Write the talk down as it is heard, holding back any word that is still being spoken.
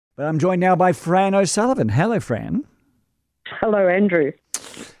But I'm joined now by Fran O'Sullivan. Hello, Fran. Hello, Andrew.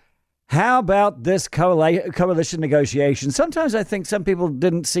 How about this coalition negotiation? Sometimes I think some people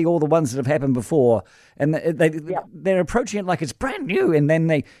didn't see all the ones that have happened before, and they're approaching it like it's brand new, and then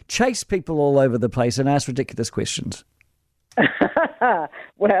they chase people all over the place and ask ridiculous questions.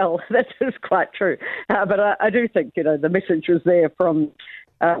 Well, that is quite true. But I do think, the message was there from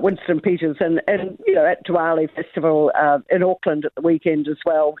Winston Peters and at Diwali Festival in Auckland at the weekend as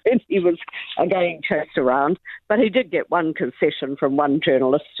well, when he was again chased around. But he did get one concession from one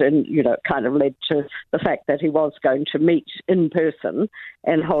journalist, and, it kind of led to the fact that he was going to meet in person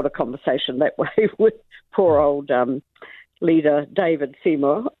and hold a conversation that way with poor old leader David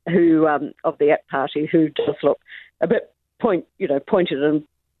Seymour, who of the ACT Party, who does look a bit pointed and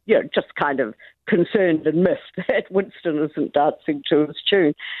just kind of concerned and missed that Winston isn't dancing to his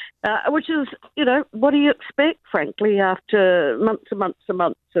tune, which is, what do you expect, frankly, after months and months and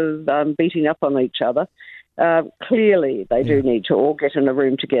months of beating up on each other? Clearly, they do need to all get in a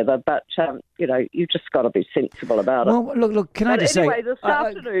room together, but, you've just got to be sensible about it. Well, look, can I just say... Anyway, this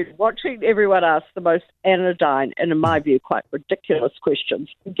afternoon, watching everyone ask the most anodyne and, in my view, quite ridiculous questions,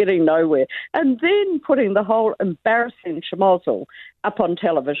 getting nowhere, and then putting the whole embarrassing schmozzle up on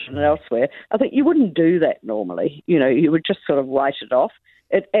television and elsewhere, I think you wouldn't do that normally. You would just sort of write it off.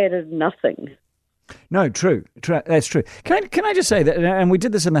 It added nothing. No, true. That's true. Can I just say that, and we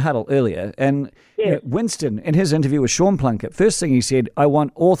did this in the huddle earlier, and Winston, in his interview with Sean Plunkett, first thing he said, I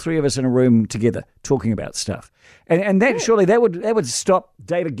want all three of us in a room together talking about stuff. And that surely that would stop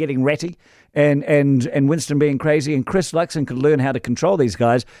David getting ratty and Winston being crazy, and Chris Luxon could learn how to control these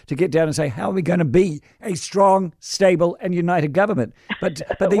guys to get down and say, how are we going to be a strong, stable and united government? But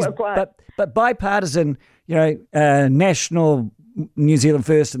bipartisan, national New Zealand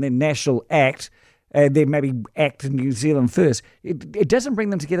first and then national ACT, then maybe ACT in New Zealand first. It doesn't bring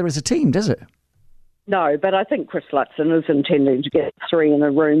them together as a team, does it? No, but I think Chris Luxon is intending to get three in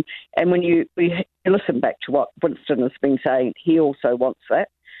a room. And when you listen back to what Winston has been saying, he also wants that.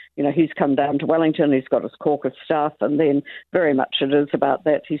 He's come down to Wellington, he's got his caucus staff, and then very much it is about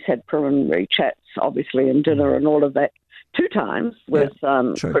that. He's had preliminary chats, obviously, and dinner and all of that 2 times with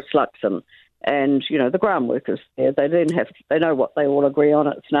Chris Luxon. And, the ground workers there, they know what they all agree on.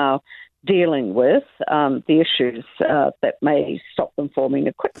 It's now dealing with the issues that may stop them forming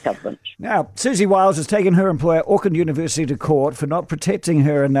a quick government. Now, Susie Wiles has taken her employer, Auckland University, to court for not protecting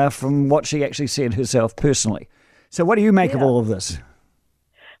her enough from what she actually said herself personally. So what do you make of all of this?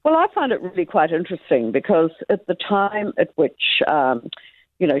 Well, I find it really quite interesting because at the time at which,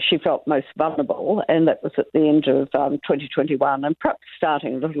 she felt most vulnerable, and that was at the end of 2021 and perhaps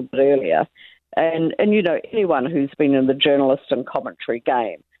starting a little bit earlier, and anyone who's been in the journalist and commentary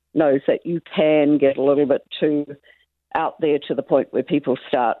game knows that you can get a little bit too out there to the point where people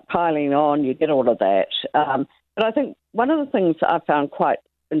start piling on, you get all of that. But I think one of the things I found quite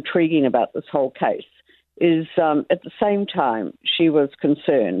intriguing about this whole case is at the same time she was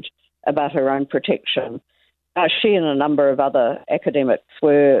concerned about her own protection. She and a number of other academics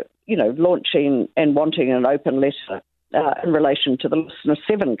were, launching and wanting an open letter in relation to the Listener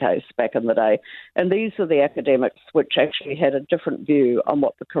 7 case back in the day. And these are the academics which actually had a different view on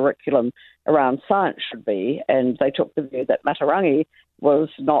what the curriculum around science should be. And they took the view that Matarangi was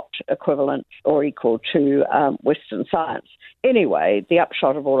not equivalent or equal to Western science. Anyway, the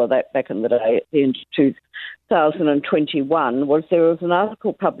upshot of all of that back in the day at the end of 2021 was there was an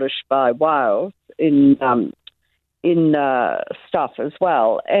article published by Wiles in Stuff as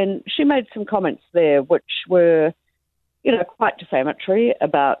well. And she made some comments there which were, quite defamatory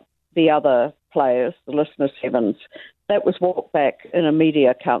about the other players, the Listener 7s. That was walked back in a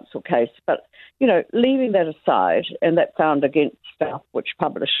media council case. But, leaving that aside, and that found against Stuff, which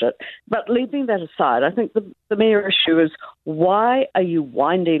published it, but leaving that aside, I think the mere issue is why are you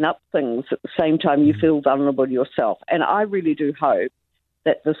winding up things at the same time you feel vulnerable yourself? And I really do hope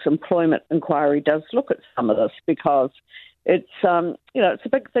that this employment inquiry does look at some of this, because it's it's a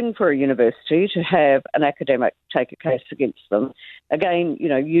big thing for a university to have an academic take a case against them. Again,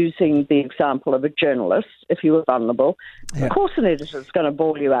 using the example of a journalist, if you were vulnerable, of course an editor is going to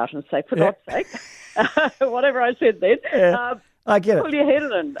bawl you out and say, for God's sake, whatever I said then. I get it. Pull your head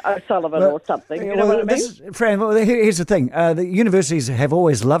in O'Sullivan or something. You know what I mean? Fran, here's the thing. The universities have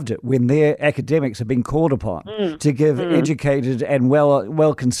always loved it when their academics have been called upon to give educated and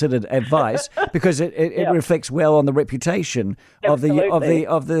well-considered advice, because it reflects well on the reputation of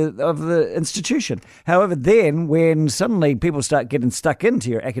the institution. However, then when suddenly people start getting stuck into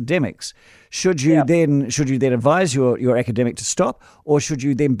your academics, should you then advise your academic to stop, or should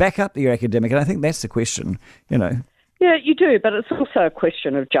you then back up your academic? And I think that's the question, Yeah, you do, but it's also a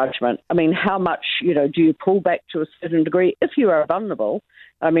question of judgment. I mean, how much, do you pull back to a certain degree? If you are vulnerable,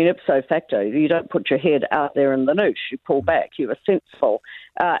 I mean, ipso facto, you don't put your head out there in the noosh. You pull back. You are sensible.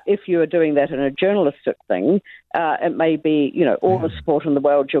 If you are doing that in a journalistic thing, it may be, all the support in the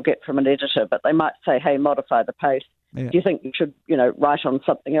world you'll get from an editor, but they might say, hey, modify the pace. Yeah. Do you think you should, write on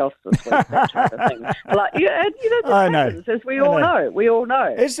something else this week? That type of thing. Like, happens, as we all know. We all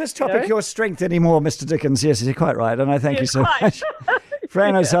know. Is this topic your strength anymore, Mr. Dickens? Yes, you're quite right, and I thank you so much.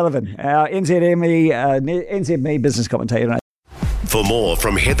 Fran O'Sullivan, our NZME business commentator. For more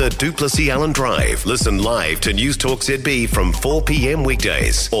from Heather Duplessis Allen Drive, listen live to News Talk ZB from 4 p.m.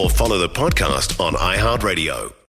 weekdays or follow the podcast on iHeartRadio.